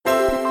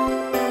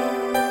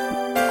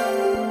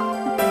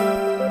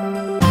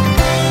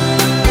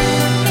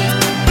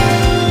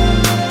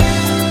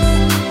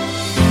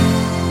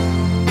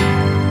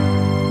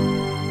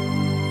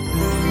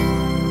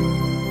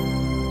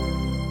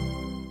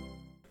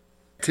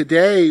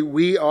Today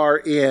we are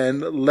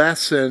in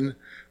lesson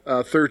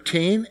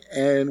 13,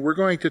 and we're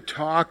going to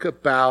talk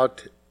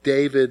about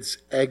David's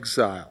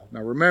exile.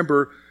 Now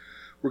remember,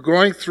 we're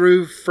going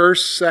through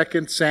 1st,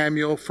 2nd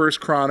Samuel,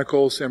 1st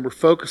Chronicles, and we're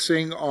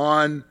focusing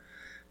on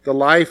the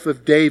life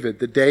of David,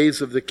 the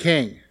days of the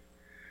king.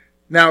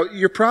 Now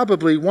you're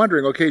probably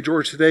wondering, okay,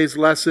 George, today's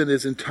lesson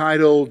is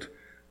entitled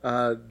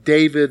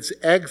David's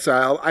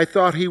exile. I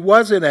thought he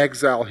was in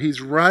exile.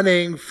 He's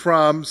running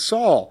from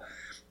Saul.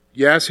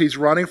 Yes, he's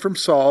running from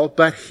Saul,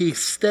 but he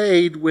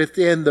stayed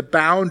within the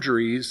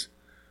boundaries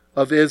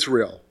of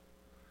Israel.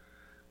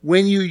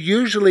 When you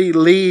usually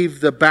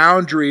leave the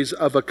boundaries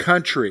of a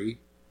country,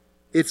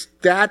 it's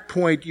that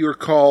point you're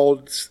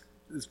called,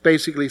 it's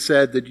basically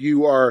said that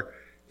you are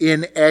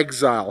in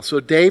exile.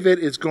 So David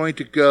is going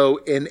to go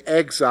in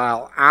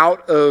exile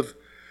out of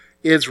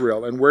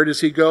Israel. And where does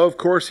he go? Of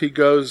course, he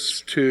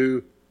goes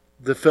to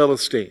the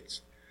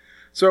Philistines.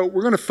 So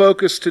we're going to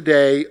focus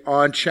today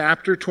on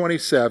chapter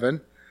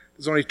 27.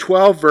 There's only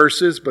 12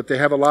 verses, but they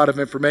have a lot of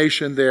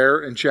information there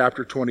in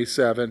chapter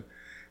 27.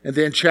 And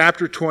then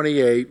chapter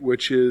 28,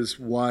 which is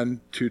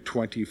 1 to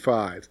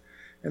 25.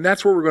 And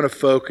that's where we're going to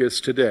focus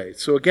today.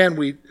 So again,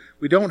 we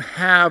don't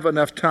have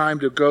enough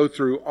time to go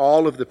through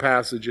all of the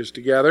passages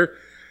together.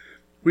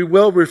 We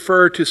will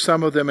refer to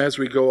some of them as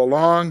we go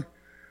along.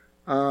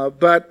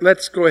 But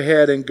let's go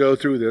ahead and go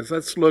through this.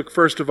 Let's look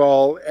first of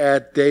all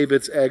at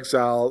David's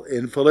exile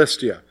in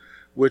Philistia,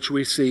 which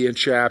we see in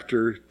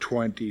chapter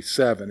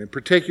 27. In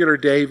particular,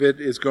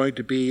 David is going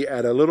to be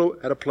at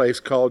a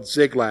place called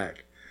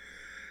Ziklag.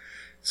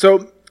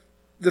 So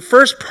the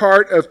first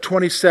part of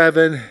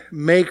 27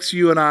 makes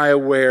you and I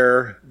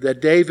aware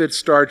that David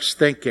starts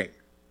thinking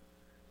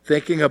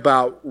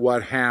about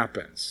what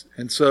happens.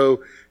 And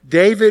so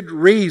David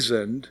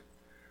reasoned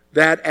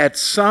that at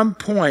some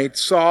point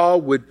Saul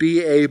would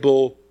be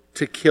able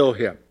to kill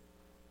him.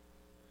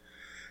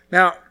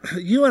 Now,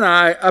 you and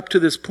I, up to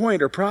this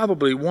point, are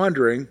probably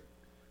wondering,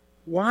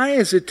 why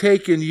has it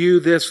taken you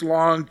this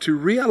long to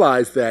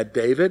realize that,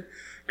 David?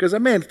 Because,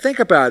 think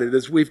about it.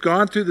 As we've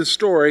gone through the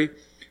story,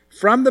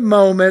 from the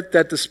moment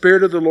that the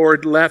Spirit of the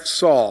Lord left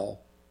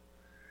Saul,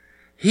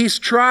 he's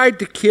tried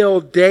to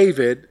kill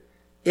David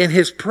in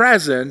his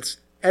presence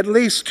at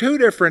least 2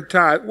 different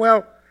times.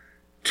 Well,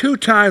 2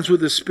 times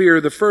with a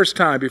spear the first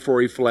time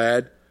before he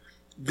fled,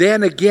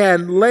 then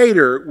again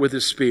later with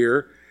a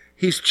spear.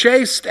 He's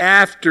chased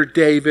after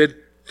David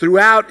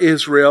throughout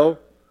Israel,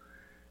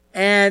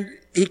 and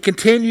he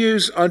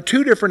continues on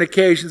 2 different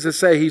occasions to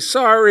say he's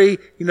sorry,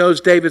 he knows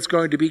David's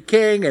going to be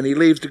king, and he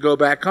leaves to go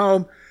back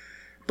home.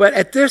 But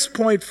at this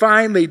point,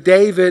 finally,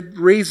 David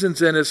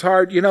reasons in his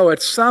heart,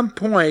 at some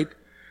point,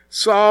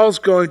 Saul's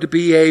going to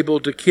be able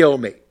to kill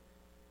me.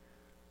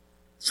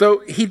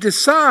 So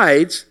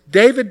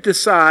David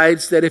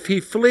decides that if he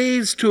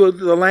flees to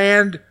the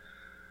land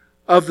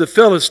of the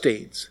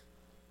Philistines,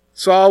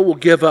 Saul will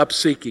give up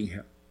seeking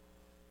him.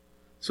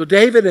 So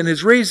David, in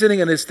his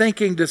reasoning and his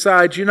thinking,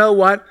 decides, you know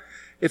what?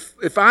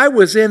 If I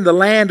was in the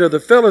land of the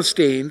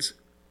Philistines,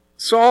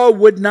 Saul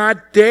would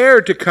not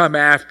dare to come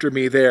after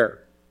me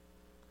there.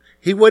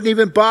 He wouldn't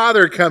even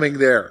bother coming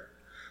there.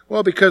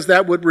 Well, because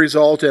that would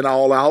result in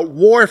all-out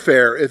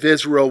warfare if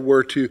Israel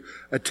were to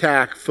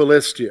attack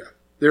Philistia.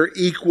 They're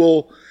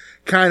equal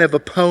kind of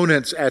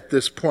opponents at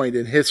this point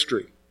in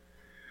history.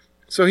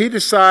 So he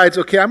decides,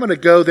 okay, I'm going to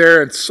go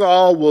there and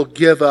Saul will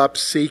give up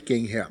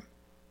seeking him.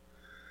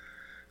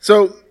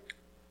 So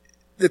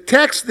the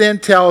text then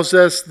tells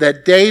us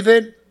that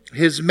David,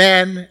 his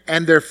men,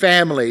 and their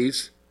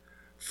families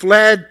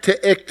fled to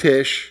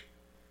Ichtish,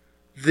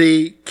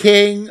 the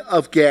king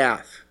of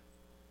Gath.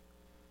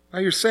 Now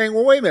you're saying,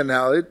 well, wait a minute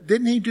now,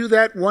 didn't he do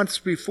that once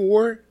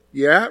before?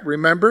 Yeah,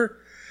 remember?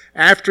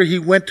 After he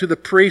went to the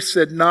priests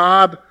at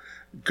Nob,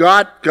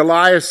 got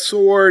Goliath's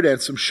sword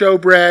and some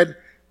showbread,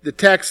 the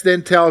text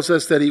then tells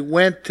us that he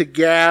went to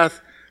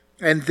Gath,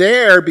 and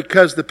there,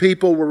 because the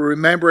people were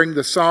remembering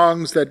the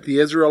songs that the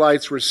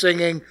Israelites were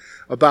singing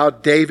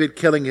about David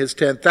killing his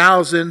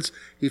 10,000s,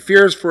 he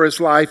fears for his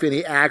life and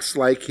he acts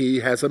like he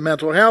has a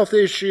mental health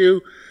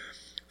issue.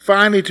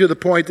 Finally, to the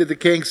point that the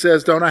king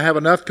says, don't I have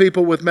enough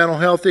people with mental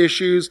health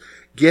issues?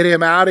 Get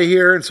him out of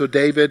here. And so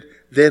David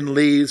then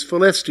leaves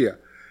Philistia.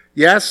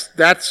 Yes,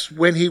 that's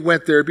when he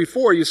went there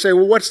before. You say,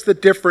 well, what's the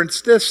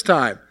difference this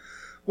time?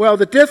 Well,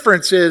 the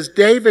difference is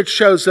David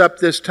shows up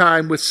this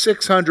time with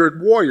 600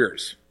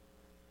 warriors.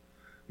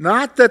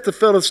 Not that the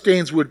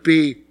Philistines would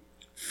be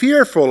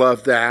fearful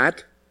of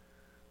that,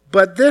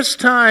 but this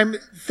time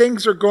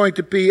things are going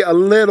to be a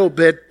little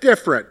bit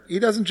different. He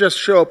doesn't just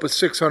show up with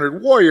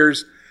 600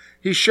 warriors.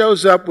 He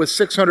shows up with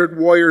 600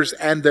 warriors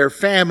and their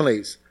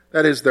families.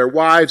 That is, their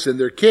wives and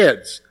their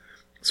kids.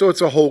 So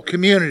it's a whole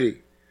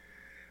community.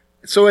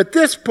 So at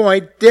this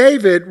point,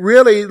 David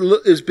really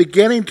is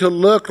beginning to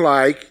look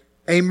like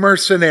a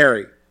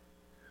mercenary.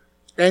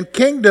 And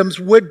kingdoms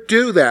would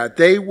do that.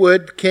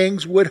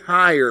 Kings would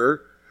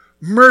hire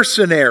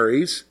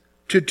mercenaries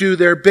to do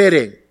their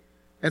bidding.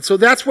 And so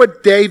that's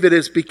what David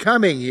is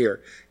becoming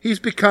here. He's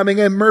becoming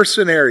a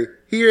mercenary,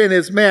 he and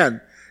his men.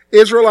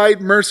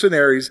 Israelite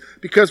mercenaries,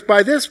 because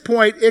by this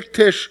point,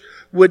 Ichtish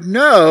would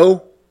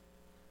know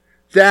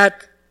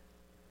that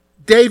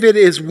David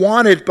is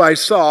wanted by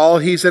Saul.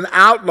 He's an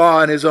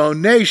outlaw in his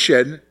own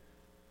nation.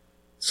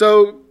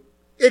 So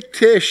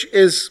Ichtish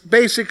is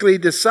basically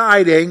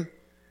deciding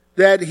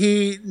that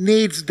he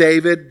needs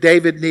David.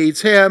 David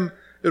needs him.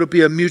 It'll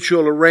be a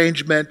mutual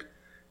arrangement.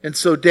 And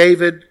so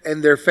David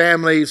and their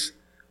families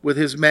with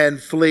his men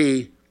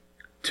flee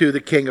to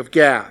the king of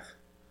Gath.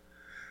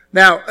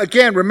 Now,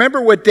 again,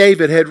 remember what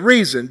David had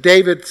reasoned.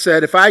 David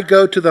said, if I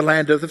go to the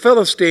land of the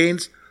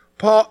Philistines,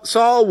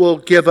 Saul will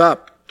give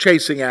up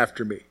chasing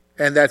after me.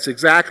 And that's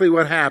exactly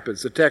what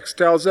happens. The text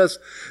tells us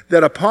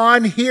that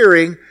upon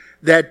hearing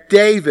that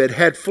David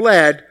had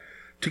fled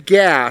to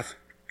Gath,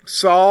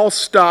 Saul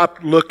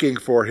stopped looking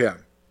for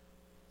him.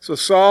 So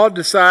Saul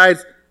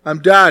decides,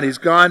 I'm done. He's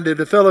gone to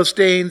the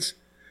Philistines,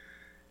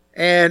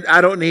 and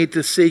I don't need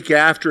to seek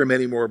after him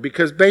anymore,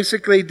 because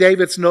basically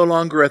David's no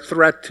longer a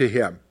threat to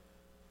him.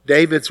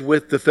 David's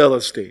with the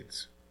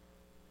Philistines.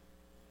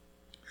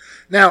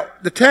 Now,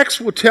 the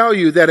text will tell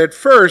you that at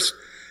first,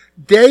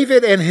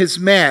 David and his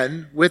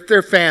men, with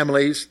their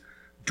families,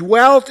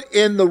 dwelt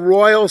in the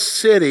royal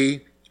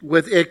city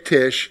with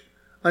Ichtish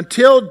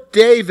until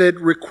David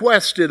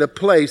requested a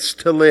place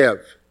to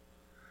live.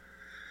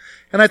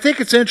 And I think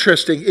it's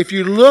interesting. If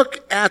you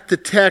look at the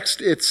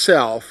text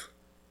itself,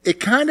 it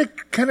kind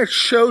of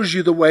shows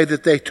you the way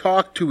that they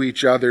talked to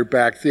each other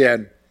back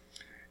then.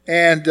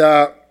 And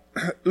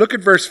look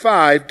at verse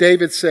 5.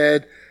 David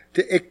said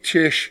to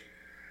Ichtish,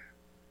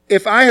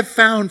 if I have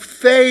found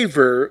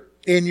favor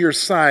in your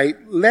sight,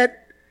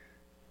 let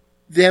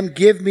them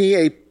give me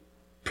a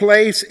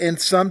place in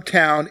some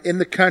town in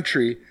the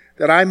country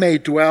that I may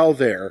dwell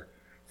there.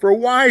 For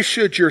why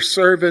should your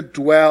servant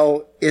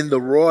dwell in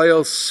the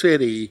royal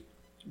city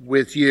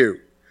with you?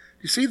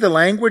 You see the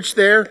language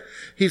there?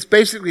 He's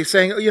basically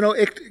saying,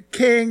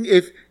 King,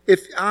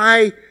 if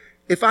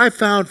I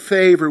found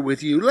favor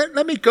with you,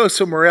 let me go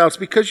somewhere else,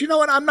 because you know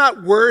what? I'm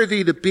not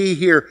worthy to be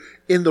here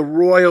in the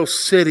royal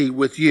city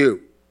with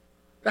you.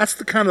 That's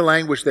the kind of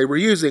language they were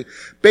using.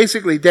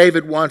 Basically,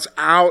 David wants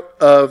out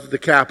of the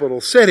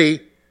capital city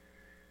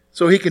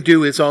so he can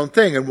do his own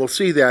thing, and we'll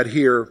see that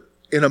here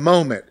in a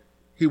moment.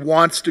 He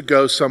wants to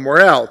go somewhere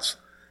else,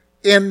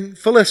 in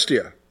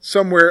Philistia,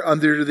 somewhere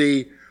under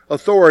the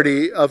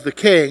authority of the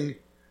king,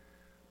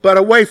 but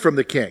away from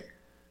the king.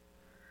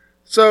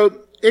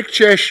 So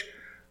Ichtish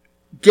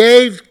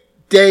gave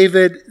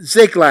David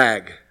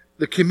Ziklag,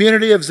 the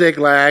community of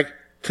Ziklag,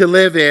 to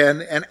live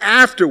in, and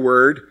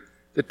afterward,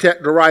 the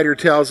writer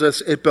tells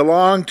us, it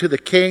belonged to the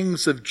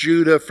kings of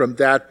Judah from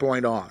that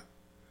point on.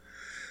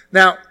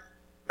 Now,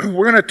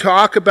 we're going to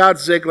talk about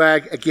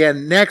Ziklag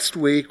again next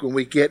week when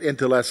we get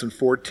into lesson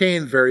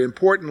 14, very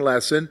important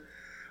lesson.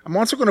 I'm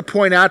also going to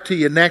point out to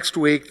you next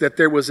week that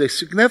there was a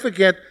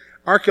significant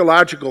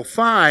archaeological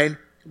find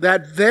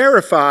that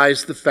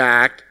verifies the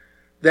fact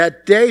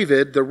that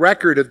David, the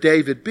record of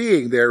David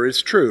being there,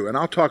 is true. And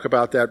I'll talk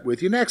about that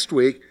with you next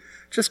week,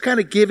 just kind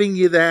of giving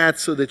you that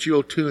so that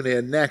you'll tune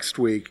in next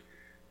week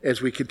as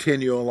we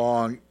continue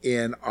along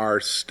in our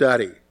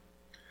study.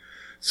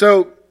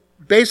 So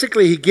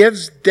basically, he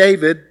gives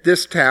David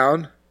this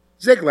town,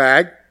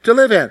 Ziklag, to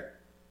live in.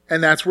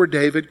 And that's where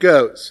David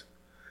goes.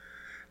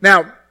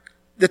 Now,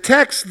 the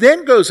text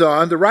then goes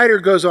on, the writer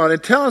goes on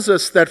and tells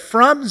us that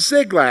from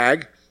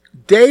Ziklag,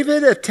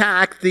 David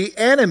attacked the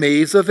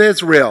enemies of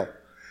Israel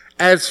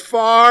as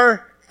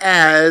far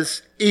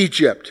as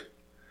Egypt.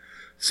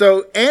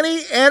 So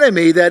any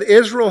enemy that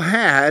Israel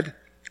had,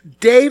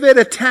 David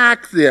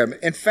attacked them.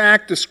 In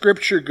fact, the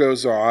scripture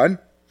goes on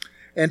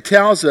and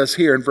tells us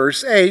here in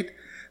verse 8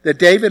 that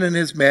David and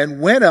his men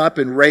went up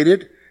and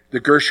raided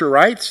the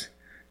Gershurites,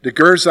 the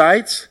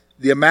Girzites,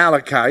 the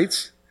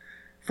Amalekites,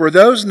 for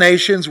those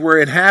nations were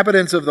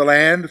inhabitants of the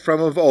land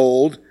from of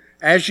old,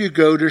 as you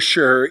go to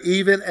Shur,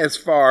 even as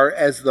far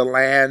as the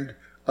land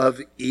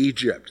of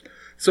Egypt.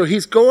 So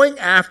he's going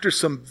after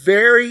some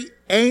very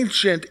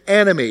ancient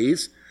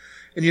enemies.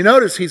 And you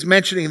notice he's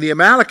mentioning the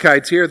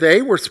Amalekites here.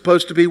 They were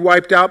supposed to be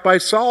wiped out by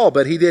Saul,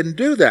 but he didn't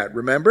do that,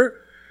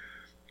 remember?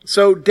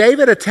 So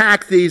David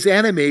attacked these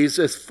enemies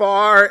as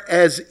far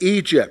as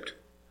Egypt.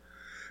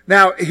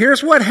 Now,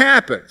 here's what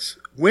happens.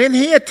 When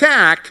he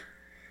attacked,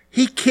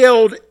 he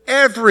killed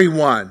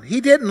everyone. He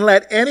didn't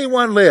let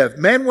anyone live,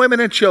 men, women,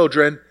 and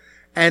children,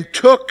 and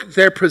took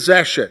their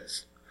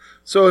possessions.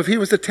 So if he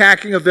was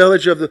attacking a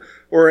village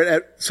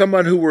or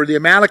someone who were the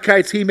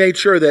Amalekites, he made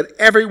sure that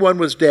everyone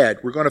was dead.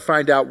 We're going to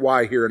find out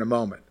why here in a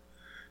moment.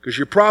 Because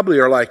you probably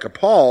are like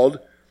appalled.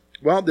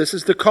 Well, this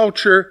is the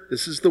culture.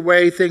 This is the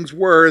way things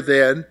were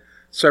then,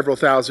 several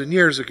thousand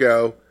years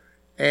ago.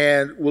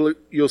 And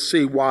you'll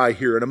see why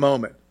here in a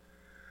moment.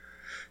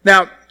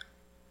 Now,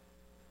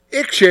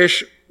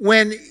 Ichtish,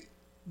 when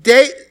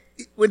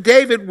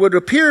David would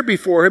appear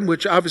before him,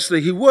 which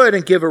obviously he would,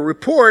 and give a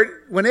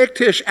report, when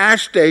Ichtish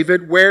asked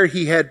David where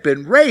he had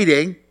been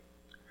raiding,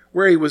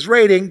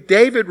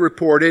 David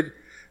reported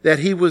that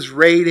he was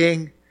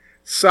raiding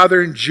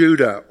southern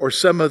Judah, or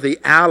some of the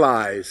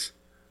allies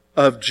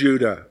of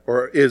Judah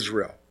or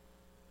Israel.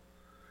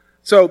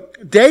 So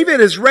David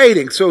is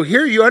raiding. So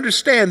here you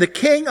understand, the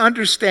king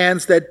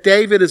understands that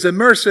David is a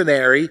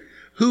mercenary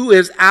who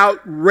is out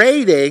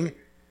raiding,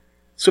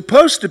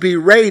 supposed to be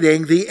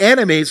raiding the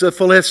enemies of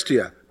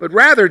Philistia. But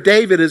rather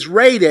David is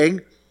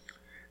raiding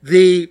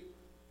the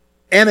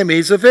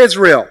enemies of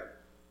Israel.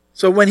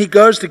 So when he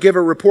goes to give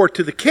a report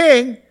to the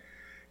king,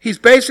 he's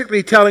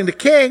basically telling the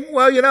king,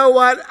 well, you know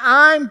what?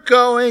 I'm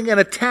going and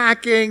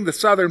attacking the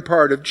southern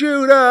part of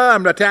Judah.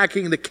 I'm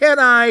attacking the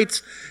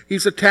Kenites.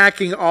 He's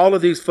attacking all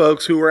of these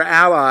folks who were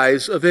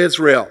allies of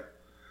Israel.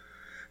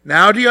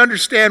 Now do you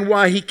understand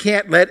why he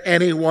can't let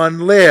anyone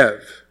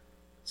live?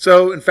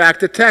 So, in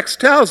fact, the text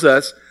tells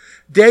us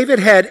David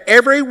had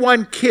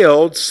everyone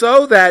killed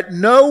so that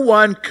no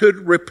one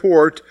could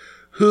report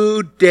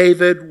who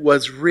David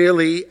was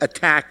really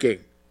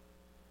attacking.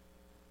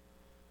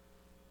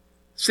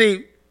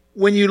 See,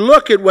 when you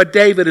look at what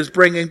David is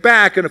bringing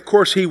back, and of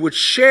course he would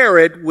share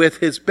it with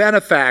his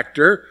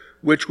benefactor,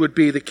 which would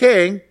be the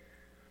king,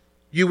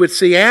 you would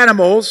see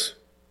animals,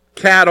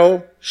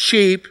 cattle,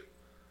 sheep,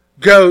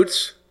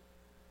 goats.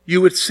 You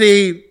would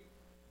see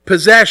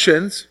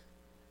possessions,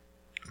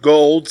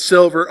 gold,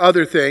 silver,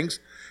 other things,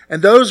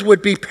 and those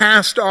would be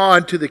passed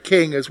on to the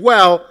king as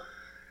well.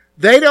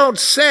 They don't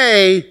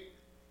say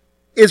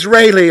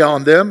Israeli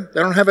on them.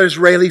 They don't have an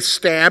Israeli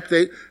stamp.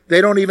 They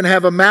don't even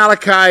have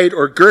Amalekite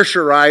or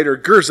Gershurite or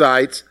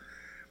Gerzites.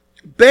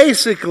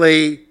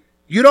 Basically,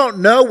 you don't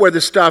know where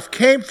the stuff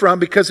came from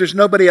because there's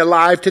nobody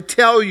alive to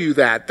tell you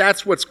that.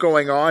 That's what's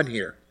going on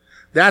here.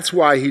 That's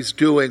why he's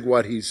doing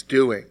what he's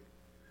doing.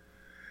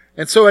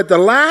 And so at the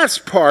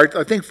last part,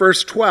 I think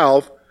verse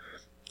 12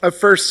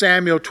 of 1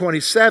 Samuel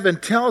 27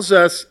 tells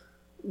us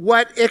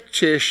what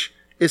Ichtish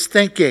is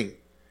thinking.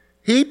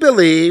 He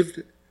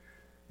believed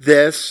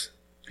this.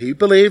 He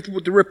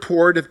believed the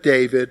report of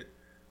David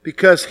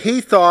because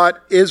he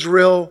thought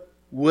Israel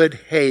would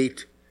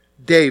hate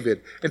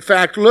David. In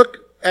fact, look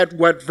at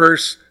what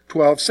verse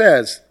 12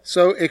 says.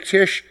 So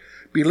Ichtish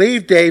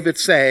believed David,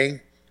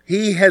 saying,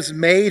 he has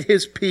made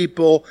his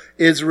people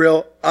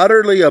Israel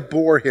utterly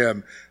abhor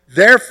him.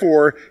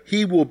 Therefore,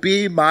 he will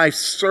be my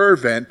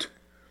servant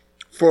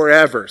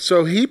forever.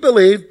 So he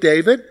believed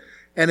David,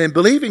 and in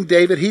believing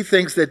David, he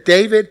thinks that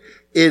David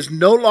is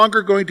no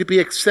longer going to be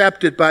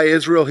accepted by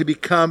Israel. He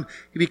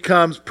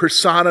becomes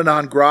persona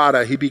non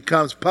grata. He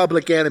becomes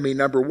public enemy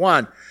number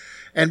one.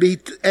 And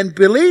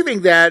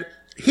believing that,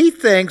 he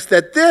thinks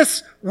that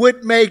this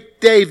would make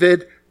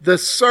David the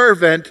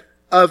servant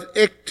of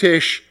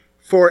Ichtish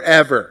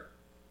forever.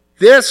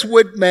 This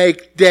would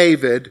make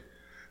David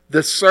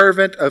the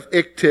servant of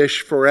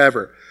Ichtish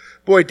forever.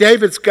 Boy,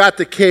 David's got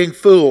the king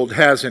fooled,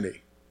 hasn't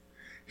he?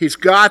 He's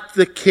got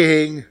the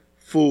king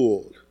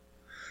fooled.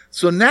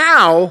 So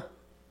now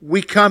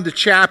we come to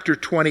chapter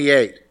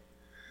 28.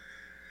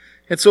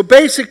 And so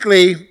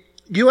basically,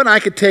 you and I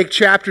could take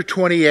chapter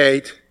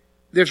 28.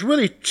 There's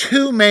really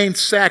two main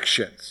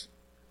sections.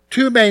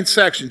 Two main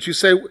sections. You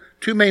say,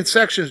 two main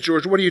sections,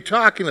 George, what are you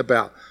talking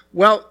about?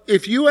 Well,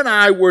 if you and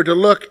I were to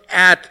look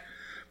at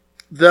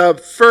the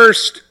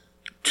first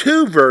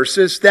two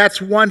verses,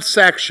 that's one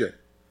section.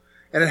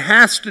 And it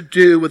has to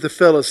do with the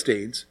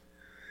Philistines.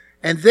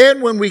 And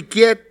then when we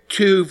get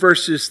to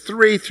verses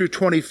 3 through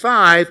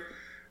 25,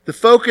 the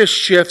focus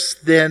shifts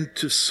then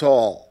to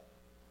Saul.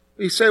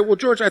 You say, well,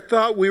 George, I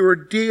thought we were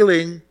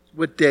dealing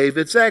with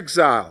David's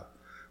exile.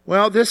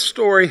 Well, this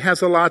story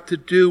has a lot to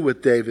do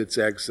with David's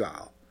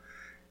exile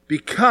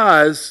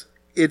because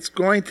it's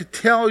going to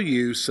tell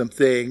you some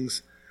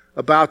things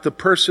about the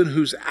person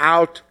who's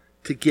out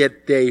to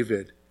get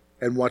David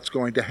and what's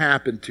going to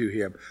happen to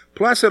him.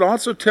 Plus, it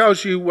also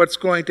tells you what's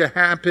going to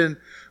happen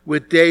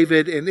with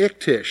David and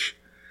Ichtish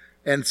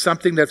and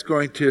something that's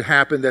going to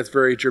happen that's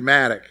very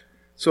dramatic.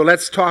 So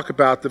let's talk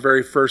about the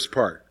very first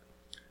part.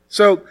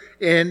 So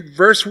in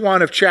verse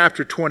 1 of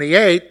chapter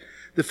 28,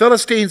 the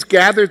Philistines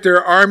gathered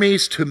their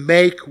armies to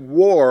make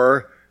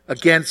war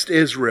against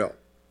Israel.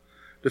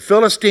 The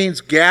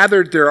Philistines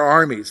gathered their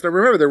armies. Now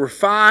remember, there were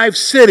 5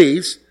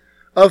 cities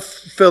of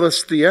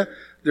Philistia.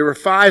 There were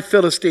 5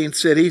 Philistine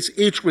cities,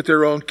 each with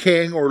their own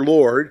king or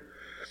lord.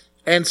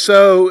 And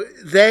so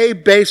they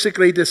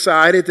basically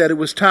decided that it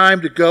was time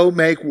to go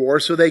make war.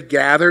 So they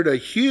gathered a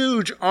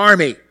huge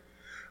army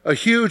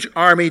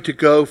to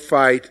go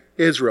fight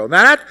Israel.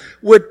 Now that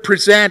would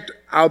present,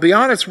 I'll be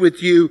honest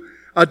with you,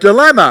 a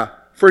dilemma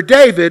for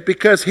David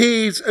because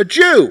he's a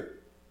Jew.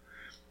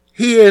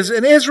 He is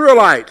an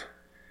Israelite.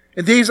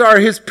 And these are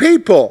his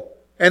people.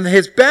 And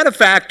his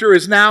benefactor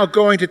is now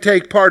going to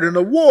take part in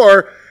a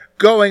war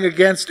going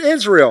against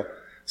Israel.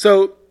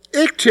 So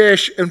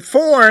Ichtish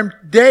informed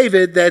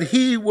David that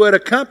he would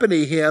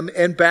accompany him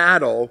in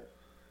battle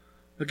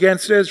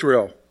against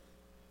Israel.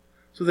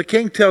 So the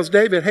king tells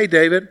David, hey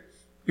David,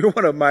 you're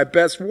one of my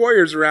best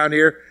warriors around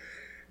here.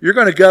 You're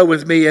going to go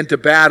with me into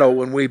battle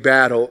when we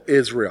battle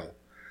Israel.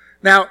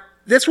 Now,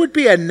 this would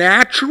be a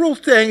natural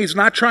thing. He's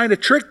not trying to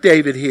trick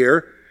David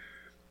here.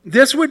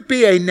 This would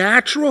be a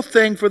natural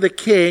thing for the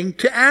king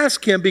to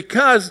ask him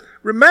because,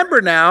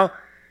 remember now,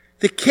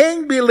 The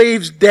king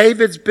believes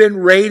David's been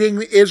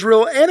raiding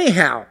Israel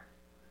anyhow.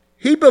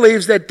 He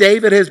believes that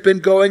David has been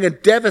going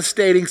and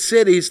devastating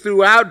cities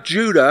throughout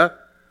Judah,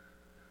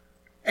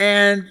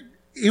 and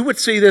he would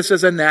see this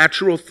as a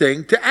natural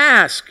thing to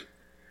ask.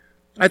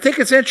 I think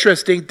it's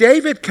interesting.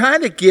 David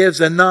kind of gives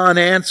a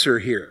non-answer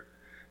here.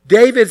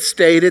 David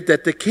stated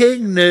that the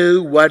king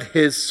knew what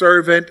his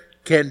servant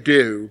can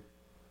do,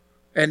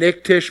 and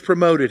Ichtish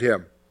promoted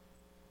him.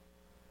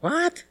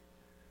 What?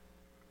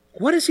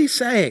 What is he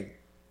saying?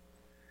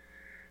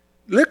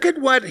 Look at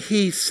what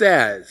he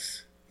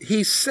says.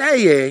 He's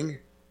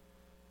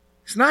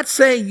not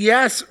saying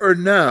yes or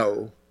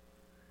no.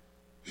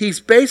 He's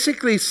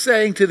basically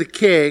saying to the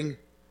king,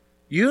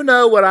 you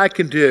know what I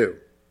can do.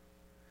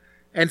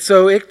 And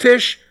so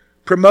Ichtish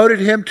promoted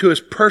him to his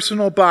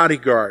personal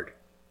bodyguard.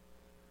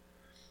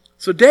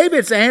 So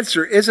David's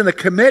answer isn't a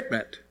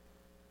commitment,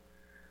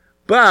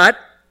 but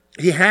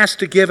he has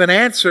to give an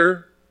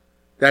answer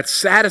that's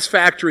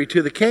satisfactory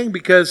to the king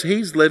because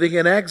he's living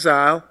in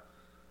exile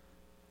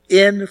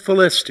in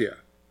Philistia.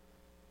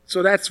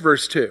 So that's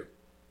verse 2.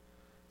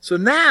 So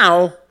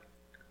now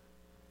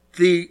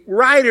the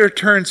writer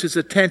turns his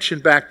attention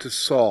back to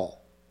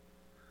Saul.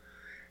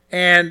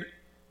 And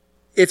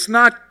it's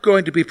not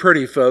going to be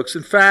pretty, folks.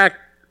 In fact,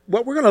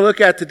 what we're going to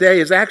look at today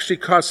has actually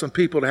caused some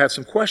people to have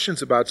some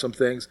questions about some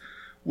things.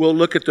 We'll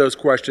look at those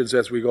questions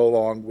as we go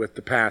along with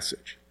the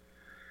passage.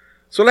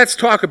 So let's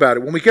talk about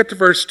it. When we get to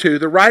verse 2,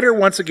 the writer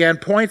once again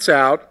points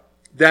out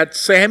that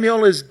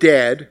Samuel is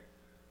dead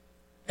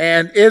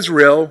and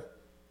Israel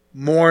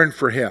mourned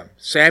for him.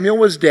 Samuel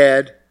was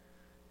dead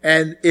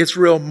and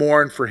Israel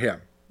mourned for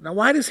him. Now,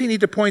 why does he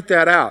need to point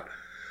that out?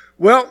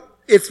 Well,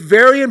 it's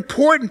very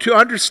important to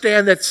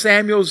understand that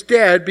Samuel's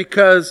dead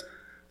because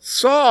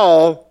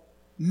Saul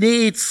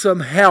needs some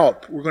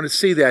help. We're going to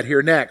see that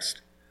here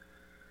next.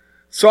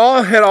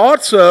 Saul had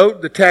also,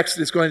 the text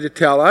is going to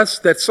tell us,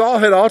 that Saul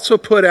had also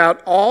put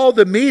out all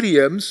the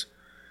mediums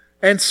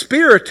and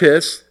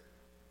spiritists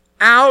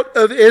out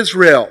of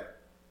Israel.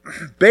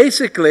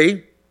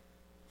 Basically,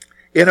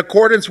 in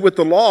accordance with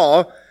the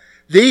law,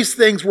 these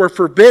things were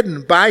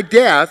forbidden by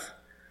death.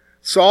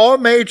 Saul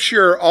made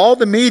sure all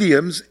the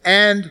mediums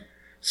and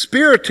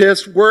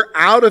spiritists were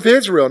out of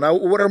Israel. Now,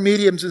 what are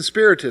mediums and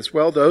spiritists?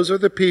 Well, those are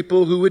the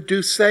people who would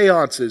do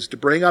seances to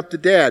bring up the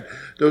dead.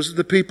 Those are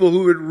the people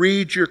who would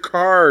read your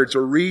cards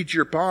or read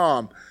your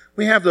palm.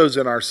 We have those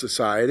in our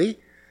society.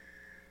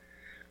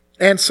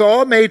 And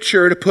Saul made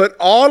sure to put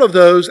all of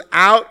those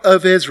out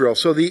of Israel.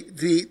 So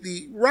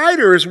the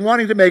writer is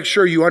wanting to make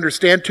sure you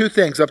understand two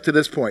things up to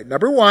this point.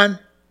 Number one,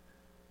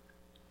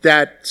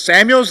 that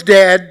Samuel's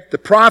dead, the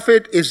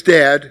prophet is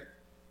dead,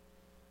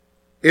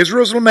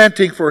 Israel's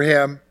lamenting for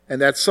him, and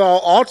that Saul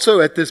also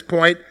at this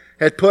point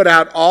had put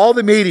out all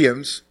the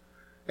mediums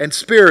and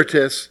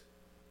spiritists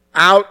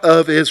out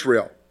of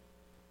Israel.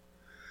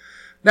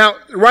 Now,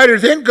 the writer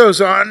then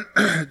goes on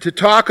to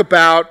talk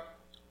about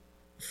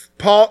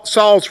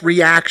Saul's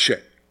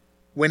reaction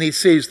when he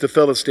sees the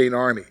Philistine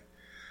army.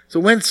 So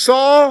when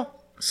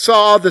Saul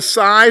saw the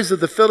size of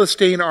the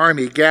Philistine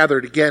army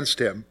gathered against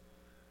him,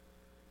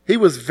 he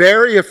was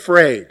very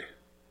afraid.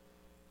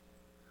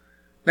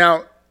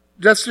 Now,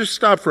 let's just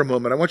stop for a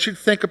moment. I want you to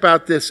think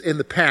about this in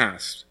the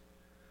past.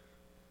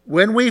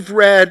 When we've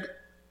read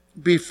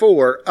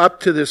before,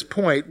 up to this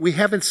point, we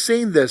haven't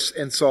seen this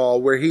in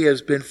Saul where he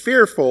has been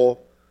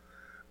fearful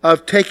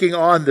of taking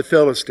on the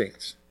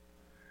Philistines.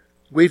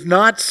 We've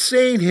not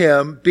seen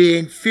him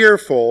being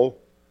fearful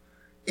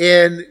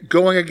in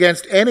going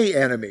against any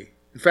enemy.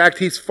 In fact,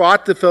 he's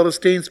fought the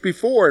Philistines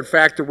before. In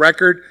fact, the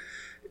record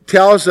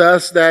tells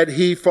us that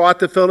he fought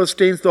the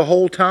Philistines the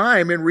whole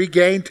time and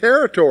regained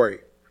territory.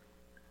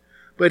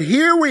 But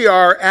here we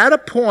are at a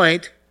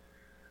point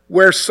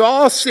where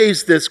Saul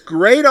sees this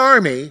great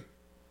army,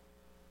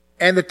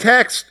 and the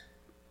text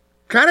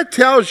kind of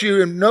tells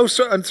you in no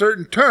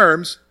uncertain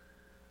terms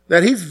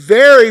that he's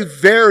very,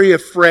 very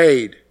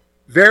afraid,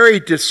 very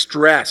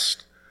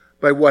distressed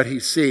by what he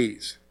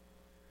sees.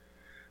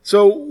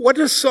 So what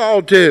does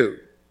Saul do?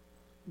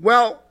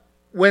 Well,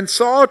 when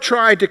Saul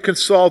tried to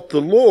consult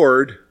the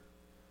Lord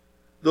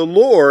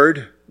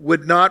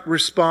would not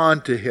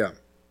respond to him.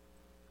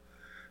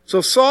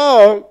 So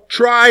Saul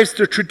tries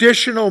the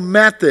traditional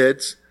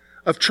methods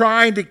of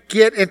trying to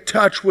get in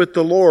touch with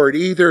the Lord,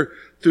 either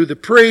through the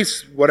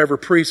priests, whatever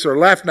priests are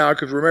left now,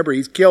 because remember,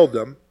 he's killed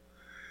them.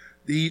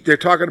 They're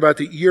talking about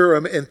the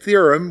Urim and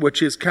Thummim,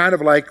 which is kind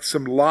of like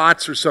some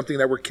lots or something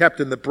that were kept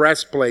in the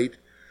breastplate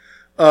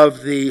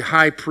of the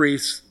high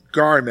priest's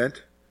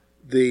garment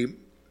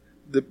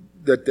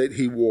that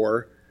he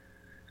wore.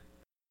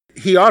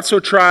 He also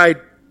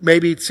tried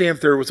maybe seeing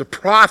if there was a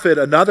prophet,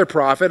 another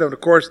prophet, and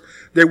of course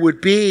there would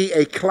be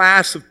a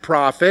class of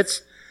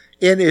prophets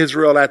in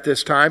Israel at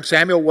this time.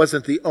 Samuel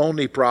wasn't the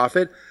only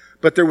prophet,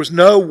 but there was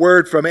no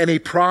word from any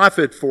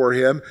prophet for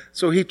him.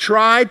 So he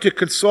tried to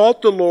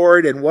consult the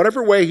Lord in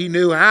whatever way he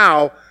knew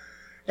how,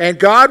 and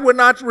God would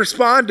not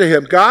respond to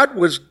him. God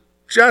was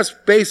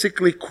just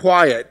basically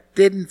quiet,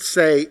 didn't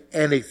say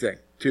anything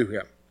to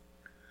him.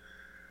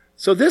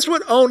 So this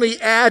would only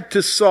add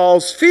to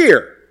Saul's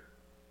fear,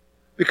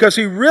 because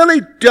he really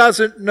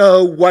doesn't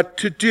know what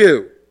to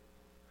do.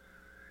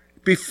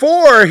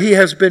 Before, he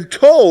has been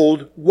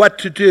told what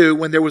to do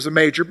when there was a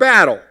major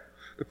battle.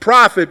 The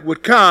prophet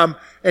would come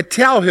and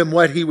tell him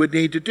what he would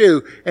need to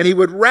do, and he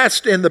would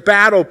rest in the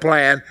battle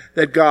plan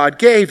that God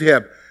gave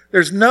him.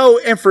 There's no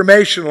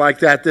information like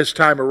that this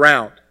time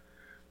around.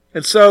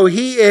 And so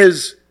he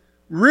is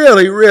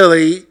really,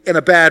 really in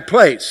a bad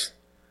place.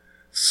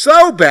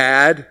 So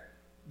bad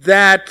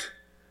that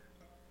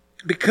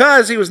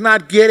because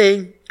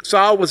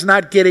Saul was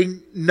not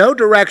getting no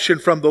direction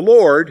from the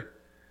Lord,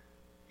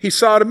 he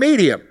sought a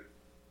medium.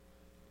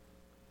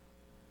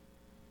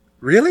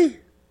 Really?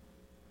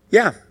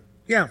 Yeah.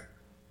 Yeah,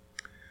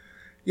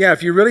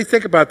 if you really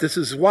think about this,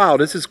 this is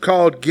wild. This is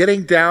called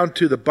getting down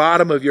to the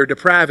bottom of your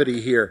depravity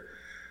here.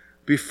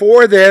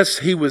 Before this,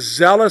 he was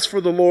zealous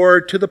for the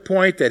Lord to the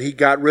point that he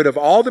got rid of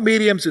all the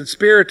mediums and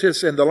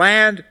spiritists in the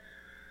land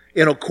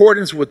in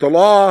accordance with the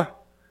law.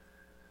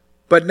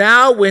 But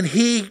now when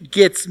he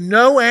gets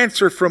no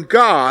answer from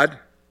God,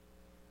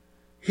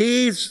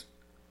 he's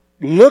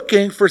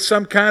looking for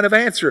some kind of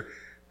answer.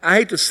 I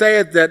hate to say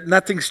it, that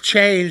nothing's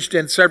changed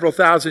in several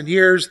thousand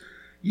years.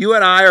 You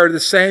and I are the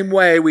same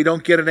way. We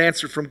don't get an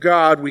answer from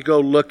God. We go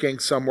looking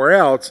somewhere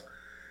else.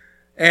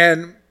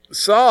 And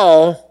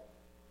Saul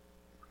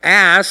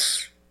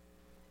asks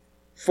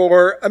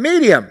for a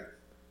medium.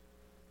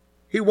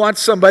 He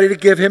wants somebody to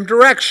give him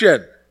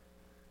direction,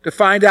 to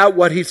find out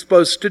what he's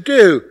supposed to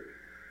do.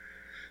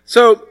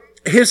 So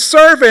his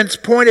servants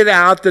pointed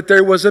out that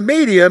there was a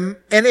medium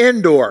in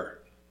Endor.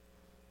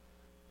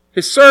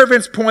 His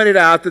servants pointed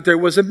out that there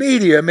was a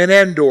medium in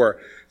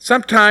Endor.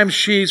 Sometimes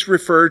she's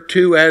referred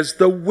to as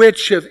the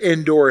witch of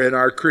Endor in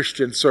our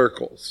Christian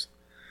circles.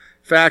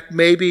 In fact,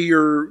 maybe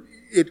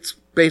it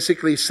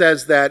basically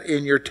says that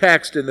in your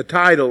text in the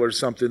title or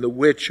something, the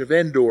witch of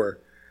Endor.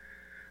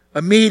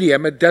 A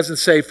medium, it doesn't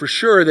say for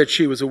sure that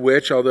she was a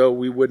witch, although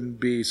we wouldn't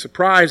be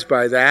surprised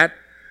by that.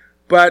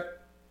 But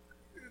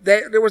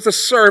there was a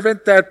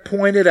servant that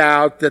pointed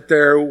out that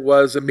there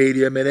was a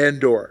medium in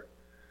Endor.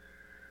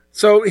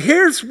 So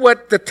here's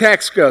what the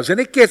text goes, and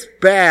it gets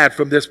bad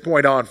from this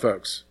point on,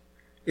 folks.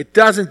 It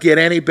doesn't get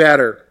any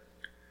better.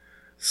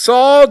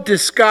 Saul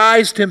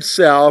disguised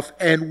himself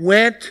and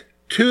went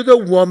to the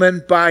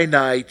woman by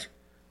night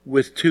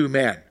with 2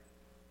 men.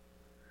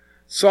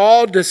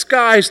 Saul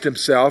disguised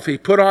himself. He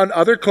put on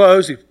other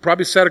clothes. He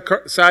probably set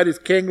aside his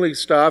kingly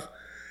stuff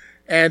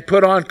and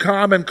put on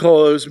common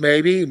clothes,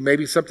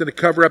 maybe something to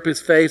cover up his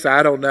face.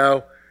 I don't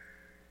know.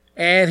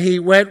 And he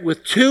went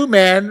with 2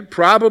 men,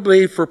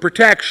 probably for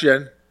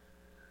protection,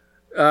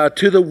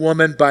 to the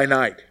woman by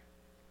night.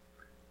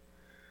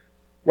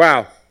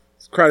 Wow,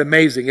 it's quite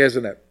amazing,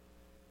 isn't it?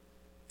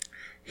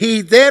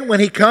 He then,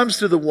 when he comes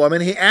to the woman,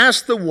 he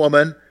asks the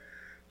woman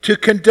to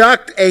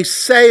conduct a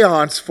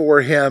seance for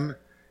him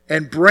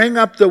and bring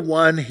up the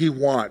one he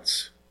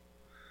wants.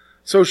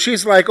 So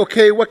she's like,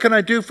 okay, what can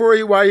I do for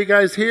you? Why are you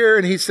guys here?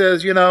 And he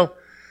says,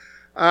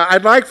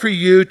 I'd like for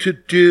you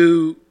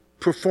to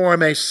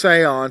perform a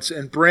seance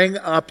and bring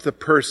up the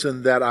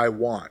person that I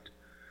want.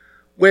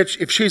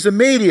 Which, if she's a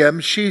medium,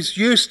 she's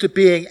used to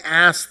being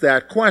asked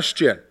that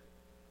question.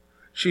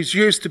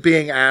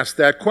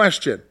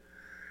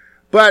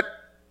 But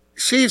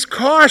she's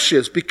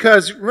cautious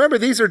because, remember,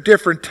 these are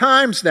different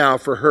times now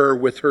for her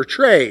with her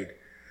trade.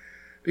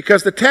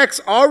 Because the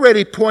text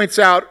already points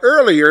out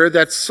earlier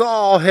that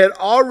Saul had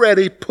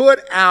already put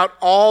out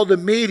all the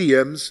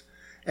mediums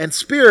and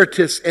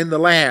spiritists in the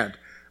land.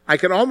 I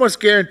can almost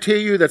guarantee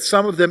you that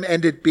some of them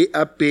ended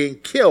up being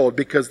killed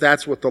because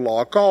that's what the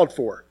law called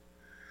for.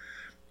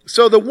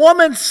 So the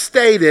woman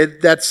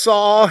stated that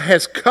Saul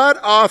has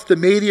cut off the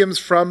mediums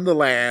from the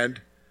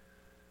land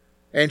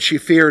and she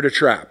feared a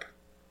trap.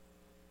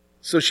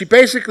 So she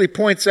basically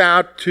points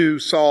out to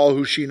Saul,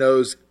 who she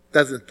knows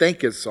doesn't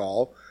think is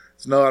Saul,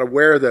 is not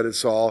aware that it's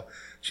Saul.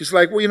 She's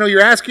like, well, you're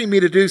asking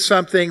me to do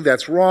something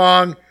that's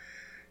wrong.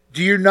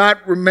 Do you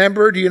not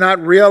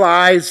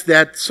realize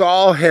that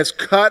Saul has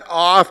cut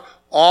off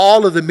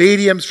all of the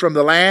mediums from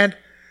the land?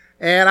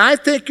 And I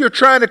think you're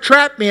trying to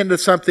trap me into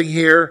something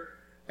here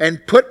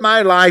and put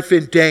my life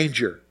in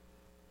danger.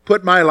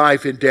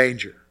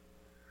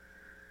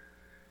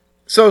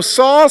 So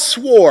Saul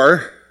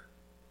swore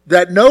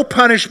that no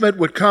punishment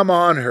would come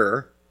on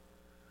her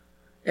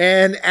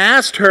and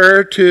asked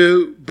her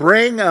to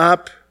bring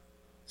up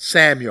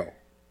Samuel.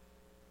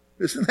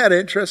 Isn't that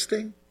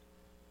interesting?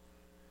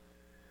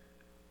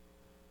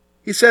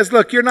 He says,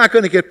 look, you're not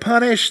going to get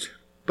punished,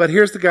 but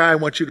here's the guy I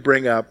want you to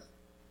bring up.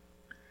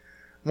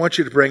 I want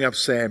you to bring up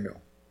Samuel.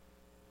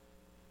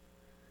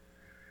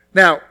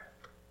 Now,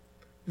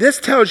 this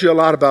tells you a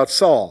lot about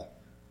Saul.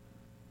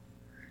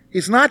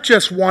 He's not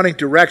just wanting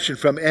direction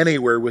from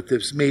anywhere with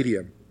this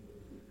medium.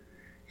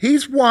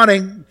 He's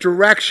wanting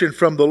direction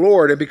from the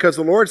Lord, and because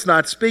the Lord's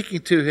not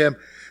speaking to him,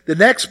 the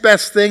next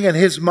best thing in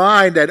his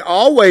mind that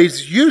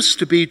always used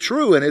to be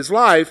true in his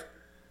life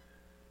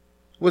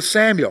was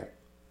Samuel.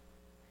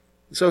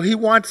 So he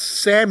wants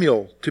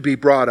Samuel to be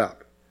brought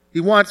up. He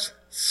wants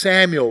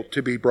Samuel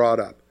to be brought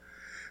up.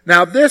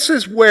 Now, this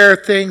is where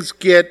things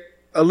get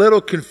a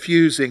little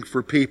confusing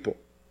for people,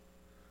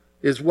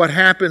 is what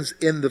happens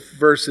in the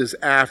verses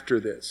after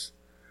this.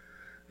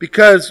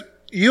 Because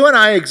you and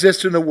I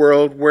exist in a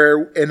world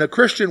in a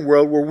Christian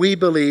world, where we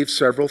believe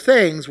several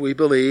things. We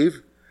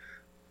believe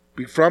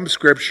from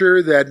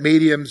Scripture that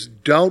mediums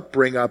don't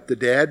bring up the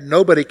dead.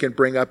 Nobody can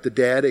bring up the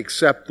dead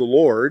except the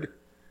Lord.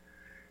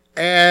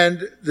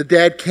 And the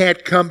dead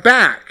can't come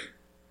back.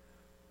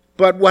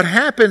 But what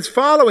happens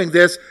following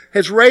this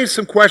has raised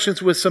some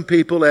questions with some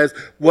people as,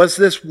 was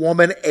this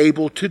woman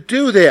able to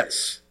do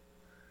this?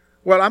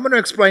 Well, I'm going to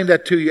explain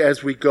that to you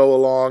as we go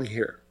along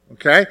here.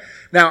 Okay?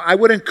 Now, I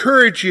would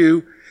encourage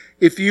you,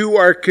 if you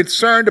are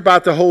concerned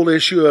about the whole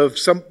issue of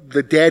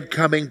the dead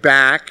coming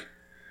back,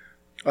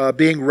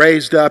 being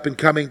raised up and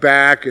coming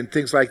back and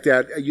things like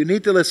that, you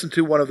need to listen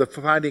to one of the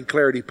Finding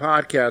Clarity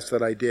podcasts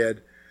that I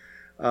did.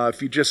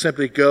 If you just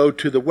simply go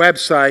to the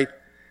website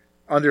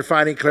under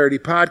Finding Clarity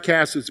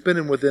podcast, it's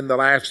been within the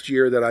last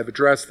year that I've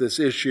addressed this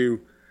issue,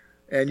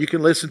 and you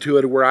can listen to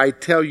it where I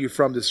tell you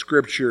from the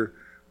Scripture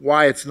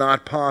why it's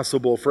not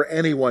possible for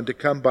anyone to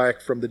come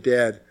back from the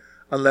dead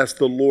unless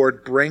the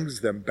Lord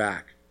brings them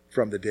back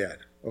from the dead.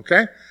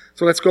 Okay?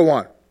 So let's go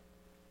on.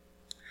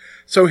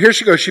 So here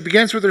she goes. She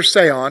begins with her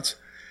seance.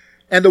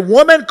 And the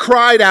woman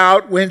cried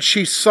out when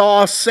she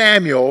saw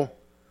Samuel,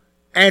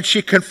 and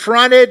she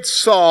confronted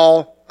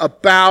Saul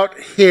about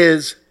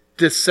his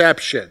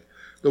deception.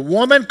 The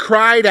woman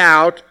cried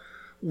out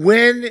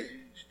when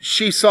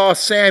she saw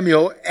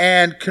Samuel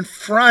and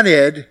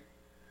confronted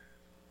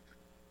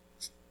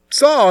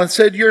Saul and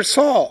said, "You're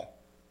Saul."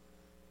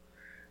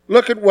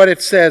 Look at what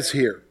it says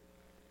here.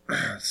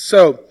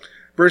 So,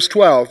 verse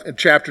 12 in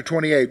chapter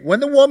 28.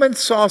 When the woman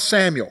saw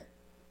Samuel,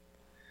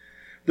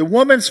 the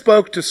woman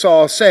spoke to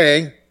Saul,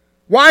 saying,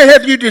 "Why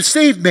have you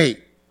deceived me?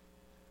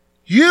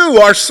 You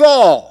are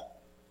Saul."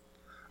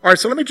 All right,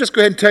 so let me just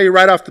go ahead and tell you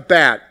right off the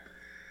bat.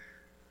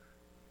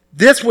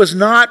 This was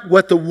not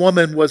what the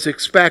woman was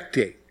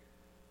expecting.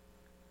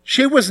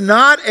 She was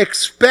not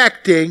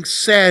expecting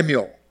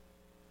Samuel.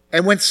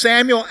 And when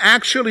Samuel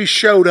actually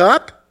showed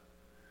up,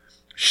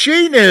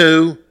 she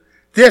knew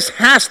this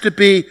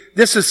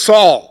is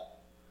Saul.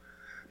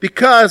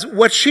 Because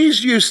what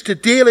she's used to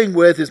dealing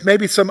with is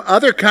maybe some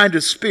other kind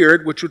of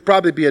spirit, which would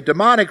probably be a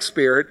demonic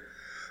spirit.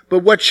 But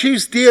what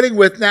she's dealing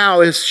with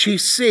now is she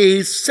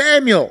sees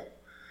Samuel.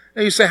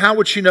 And you say, how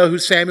would she know who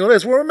Samuel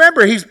is? Well,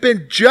 remember, he's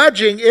been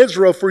judging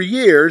Israel for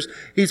years.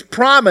 He's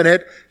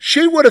prominent.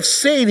 She would have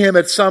seen him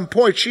at some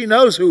point. She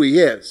knows who he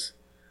is.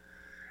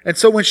 And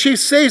so when she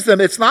sees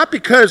them, it's not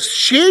because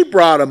she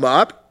brought him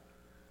up.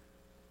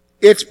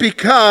 It's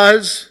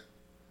because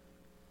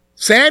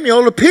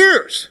Samuel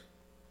appears.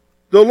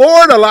 The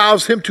Lord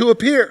allows him to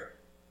appear.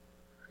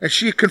 And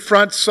she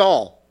confronts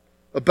Saul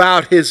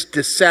about his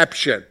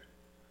deception.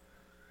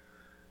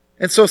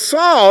 And so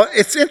Saul,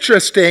 it's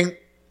interesting,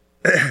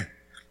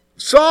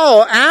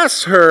 Saul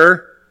asked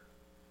who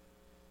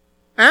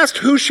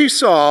she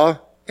saw,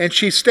 and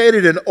she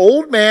stated an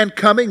old man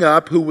coming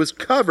up who was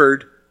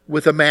covered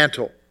with a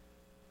mantle.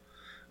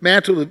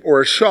 Mantle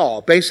or a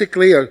shawl,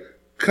 basically a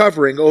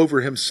covering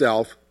over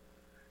himself.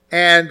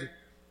 And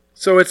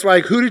so it's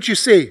like, who did you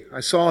see? I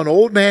saw an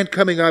old man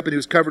coming up and he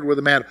was covered with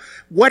a mantle.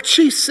 What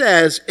she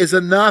says is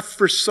enough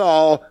for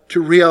Saul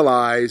to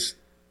realize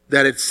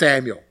that it's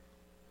Samuel.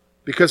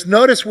 Because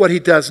notice what he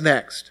does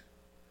next.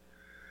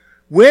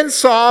 When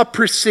Saul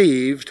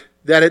perceived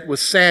that it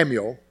was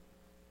Samuel,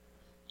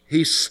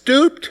 he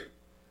stooped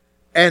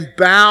and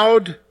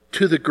bowed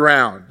to the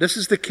ground. This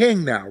is the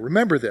king now.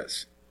 Remember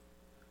this.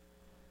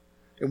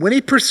 And when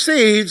he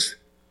perceives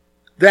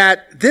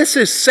that this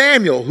is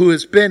Samuel who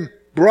has been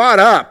brought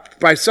up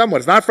by someone,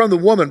 it's not from the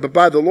woman, but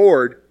by the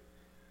Lord,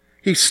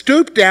 he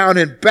stooped down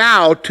and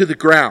bowed to the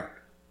ground.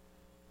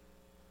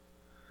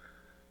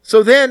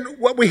 So then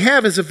what we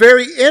have is a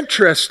very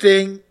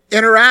interesting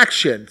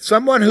interaction.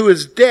 Someone who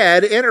is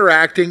dead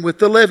interacting with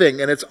the living,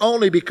 and it's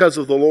only because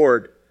of the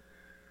Lord.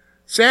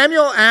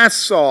 Samuel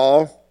asked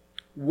Saul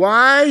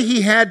why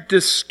he had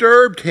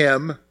disturbed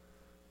him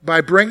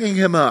by bringing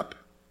him up.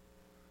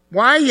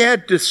 Why he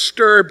had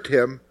disturbed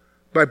him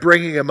by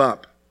bringing him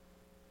up.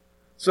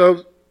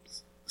 So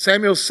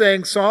Samuel's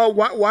saying, Saul,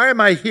 why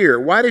am I here?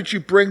 Why did you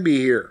bring me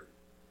here?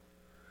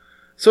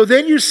 So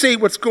then you see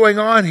what's going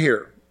on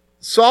here.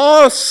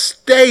 Saul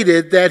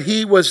stated that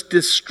he was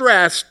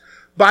distressed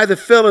by the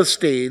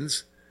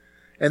Philistines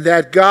and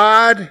that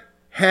God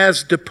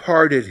has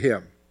departed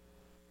him.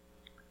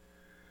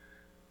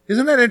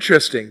 Isn't that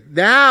interesting?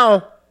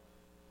 Now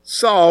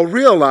Saul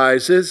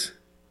realizes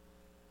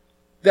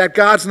that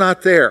God's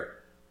not there.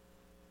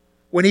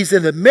 When he's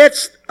in the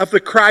midst of the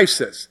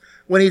crisis,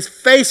 when he's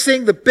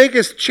facing the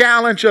biggest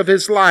challenge of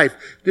his life,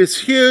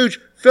 this huge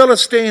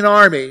Philistine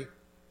army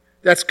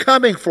that's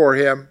coming for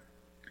him,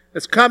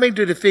 that's coming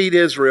to defeat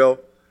Israel,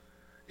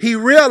 he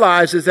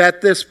realizes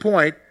at this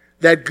point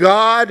that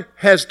God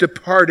has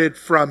departed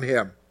from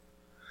him.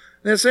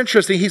 And it's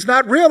interesting, he's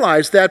not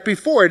realized that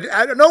before.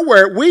 Out of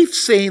nowhere, we've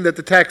seen that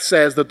the text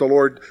says that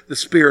the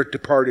Spirit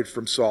departed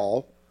from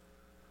Saul.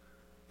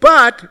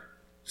 But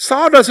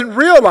Saul doesn't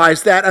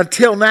realize that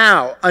until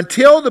now,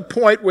 until the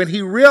point when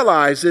he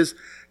realizes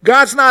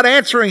God's not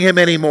answering him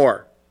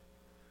anymore.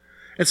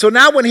 And so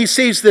now when he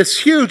sees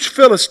this huge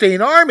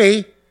Philistine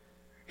army,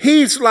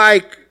 he's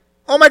like,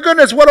 oh my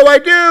goodness, what do I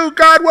do?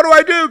 God, what do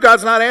I do?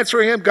 God's not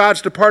answering him.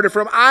 God's departed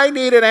from him. I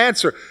need an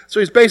answer.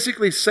 So he's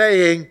basically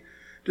saying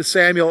to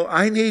Samuel,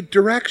 I need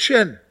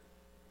direction.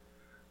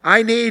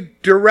 I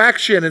need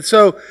direction. And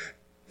so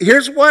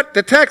here's what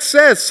the text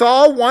says.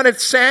 Saul wanted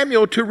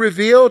Samuel to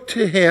reveal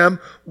to him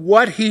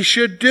what he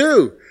should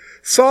do.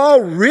 Saul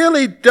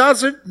really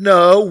doesn't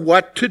know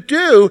what to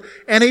do,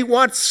 and he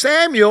wants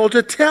Samuel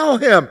to tell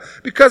him,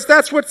 because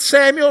that's what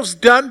Samuel's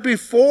done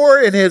before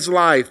in his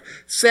life.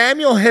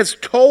 Samuel has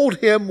told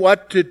him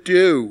what to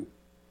do.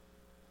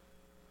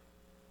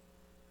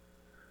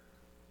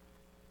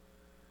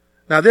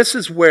 Now, this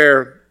is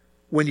where,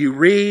 when you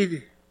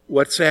read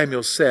what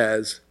Samuel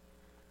says,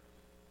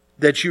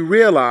 that you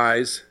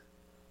realize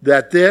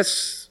that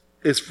this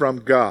is from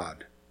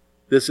God.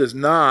 This is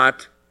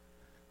not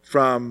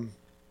from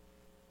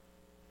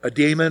a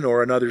demon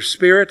or another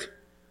spirit.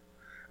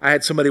 I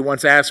had somebody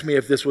once ask me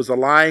if this was a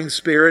lying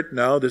spirit.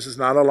 No, this is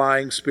not a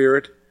lying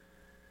spirit.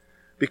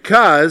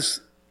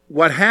 Because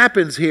what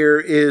happens here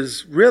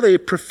is really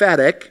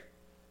prophetic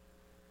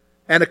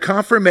and a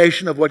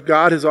confirmation of what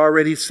God has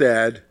already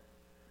said,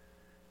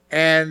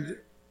 and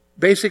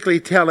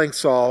basically telling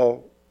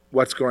Saul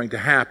what's going to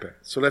happen.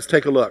 So let's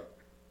take a look.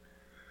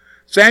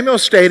 Samuel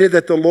stated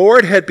that the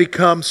Lord had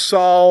become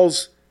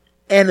Saul's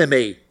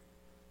enemy,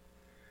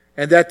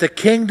 and that the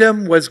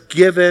kingdom was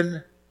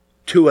given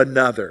to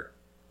another.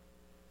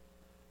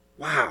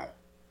 Wow.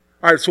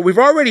 All right, so we've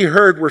already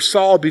heard where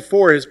Saul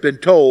before has been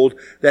told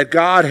that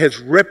God has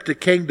ripped the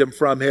kingdom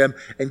from him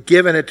and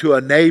given it to a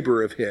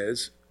neighbor of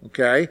his.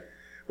 Okay?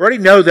 We already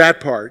know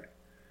that part.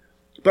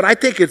 But I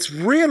think it's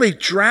really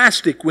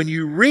drastic when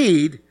you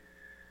read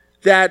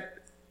that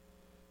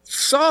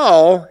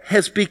Saul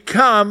has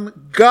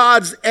become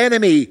God's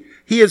enemy.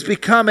 He has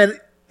become an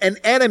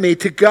enemy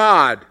to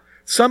God.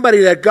 Somebody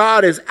that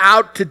God is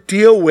out to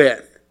deal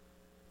with.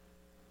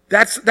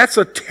 That's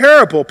a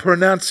terrible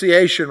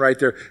pronunciation right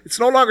there. It's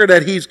no longer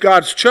that he's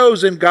God's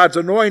chosen, God's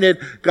anointed,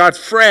 God's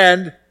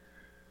friend.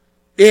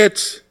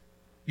 It's,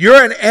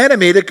 you're an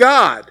enemy to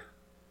God.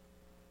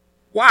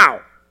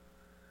 Wow.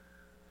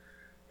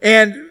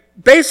 And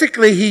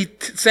basically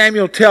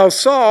Samuel tells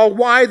Saul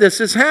why this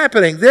is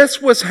happening.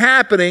 This was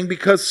happening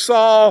because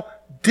Saul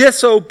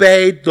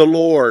disobeyed the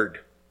Lord.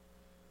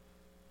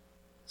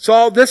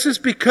 Saul, this is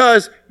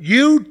because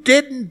you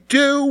didn't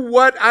do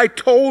what I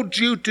told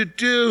you to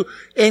do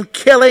in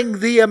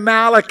killing the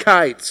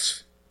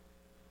Amalekites.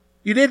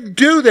 You didn't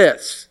do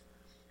this.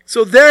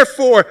 So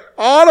therefore,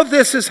 all of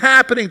this is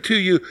happening to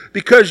you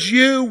because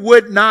you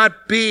would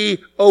not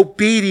be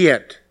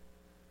obedient.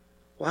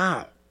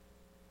 Wow.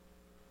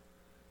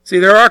 See,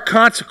 there are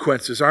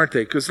consequences, aren't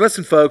they? Because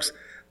listen, folks,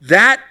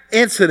 that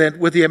incident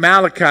with the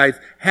Amalekites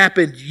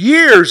happened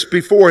years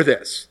before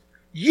this.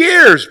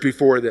 Years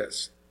before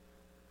this.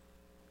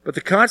 But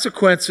the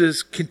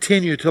consequences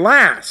continue to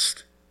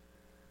last.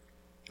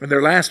 And they're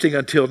lasting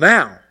until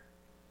now.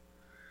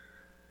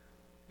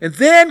 And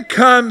then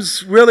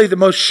comes really the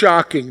most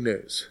shocking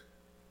news.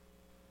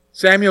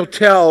 Samuel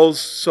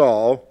tells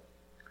Saul,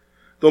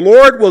 the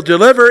Lord will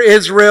deliver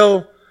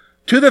Israel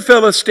to the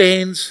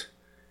Philistines,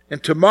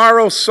 and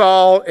tomorrow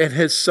Saul and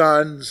his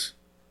sons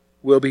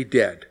will be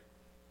dead.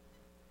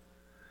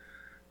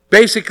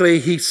 Basically,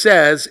 he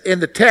says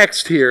in the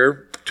text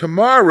here,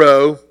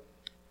 tomorrow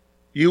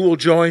you will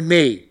join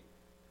me.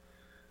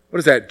 What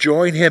is that?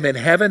 Join him in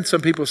heaven?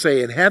 Some people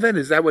say in heaven.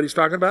 Is that what he's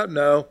talking about?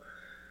 No.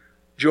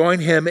 Join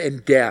him in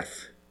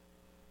death.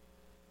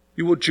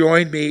 You will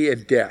join me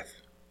in death.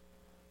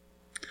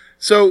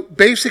 So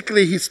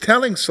basically he's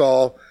telling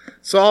Saul,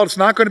 it's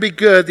not going to be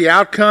good. The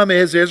outcome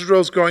is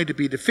Israel's going to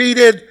be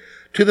defeated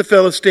to the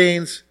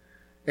Philistines,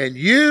 and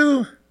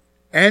you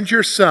and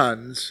your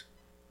sons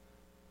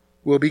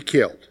will be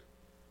killed.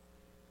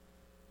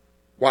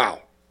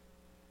 Wow.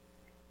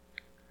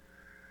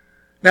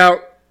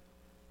 Now,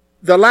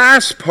 the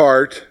last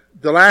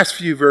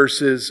few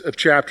verses of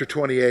chapter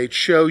 28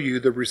 show you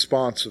the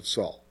response of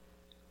Saul.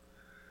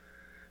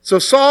 So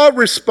Saul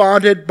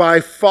responded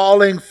by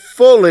falling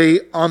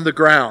fully on the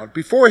ground.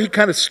 Before he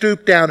kind of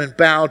stooped down and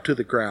bowed to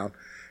the ground.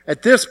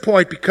 At this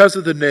point, because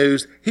of the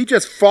news, he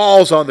just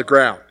falls on the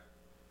ground.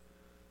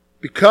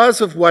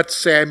 Because of what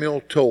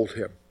Samuel told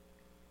him.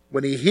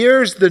 When he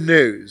hears the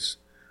news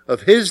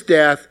of his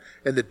death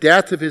and the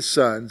death of his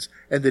sons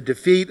and the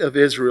defeat of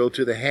Israel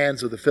to the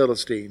hands of the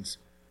Philistines,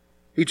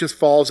 he just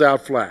falls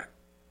out flat.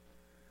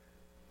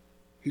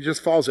 He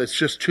just falls. It's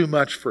just too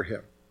much for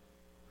him.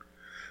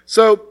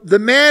 So the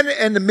men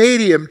and the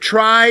medium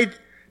tried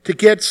to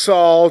get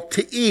Saul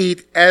to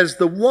eat as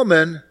the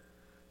woman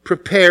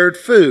prepared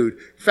food.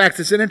 In fact,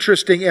 it's an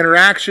interesting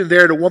interaction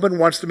there. The woman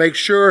wants to make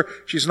sure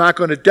she's not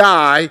going to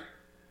die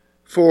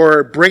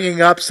for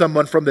bringing up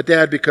someone from the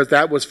dead because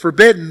that was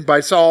forbidden by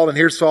Saul, and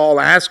here's Saul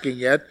asking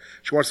it.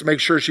 She wants to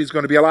make sure she's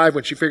going to be alive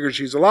when she figures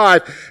she's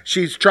alive.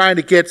 She's trying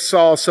to get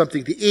Saul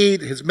something to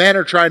eat. His men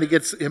are trying to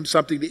get him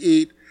something to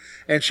eat,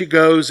 and she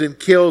goes and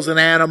kills an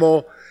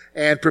animal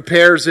and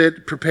prepares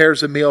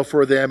a meal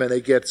for them, and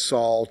they get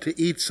Saul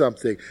to eat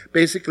something.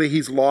 Basically,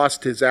 he's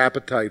lost his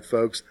appetite,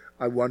 folks.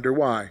 I wonder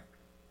why.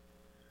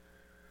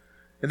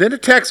 And then the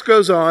text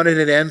goes on, and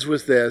it ends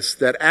with this,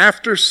 that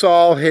after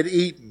Saul had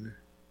eaten,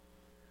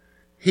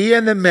 he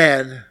and the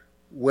men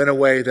went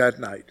away that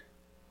night.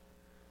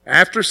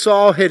 After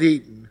Saul had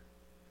eaten,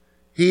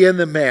 he and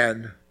the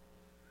men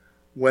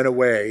went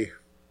away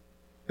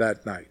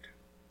that night.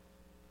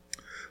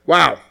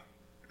 Wow.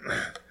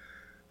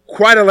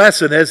 Quite a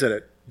lesson, isn't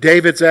it?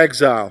 David's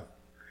exile.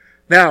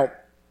 Now,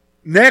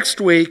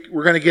 next week,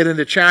 we're going to get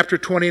into chapter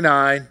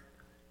 29,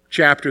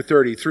 chapter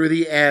 30, through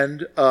the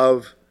end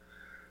of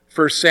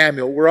 1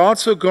 Samuel. We're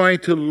also going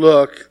to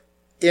look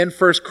in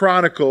 1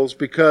 Chronicles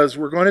because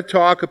we're going to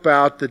talk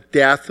about the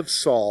death of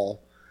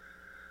Saul.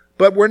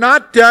 But we're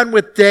not done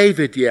with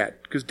David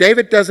yet, because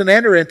David doesn't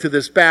enter into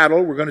this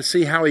battle. We're going to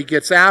see how he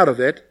gets out of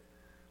it,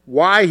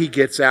 why he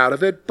gets out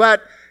of it.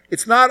 But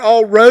it's not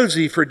all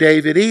rosy for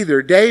David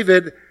either.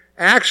 David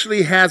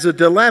actually has a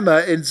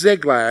dilemma in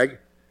Ziklag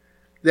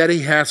that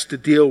he has to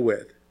deal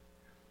with.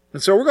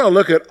 And so we're going to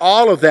look at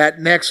all of that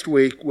next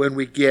week when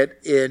we get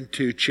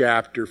into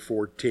chapter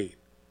 14.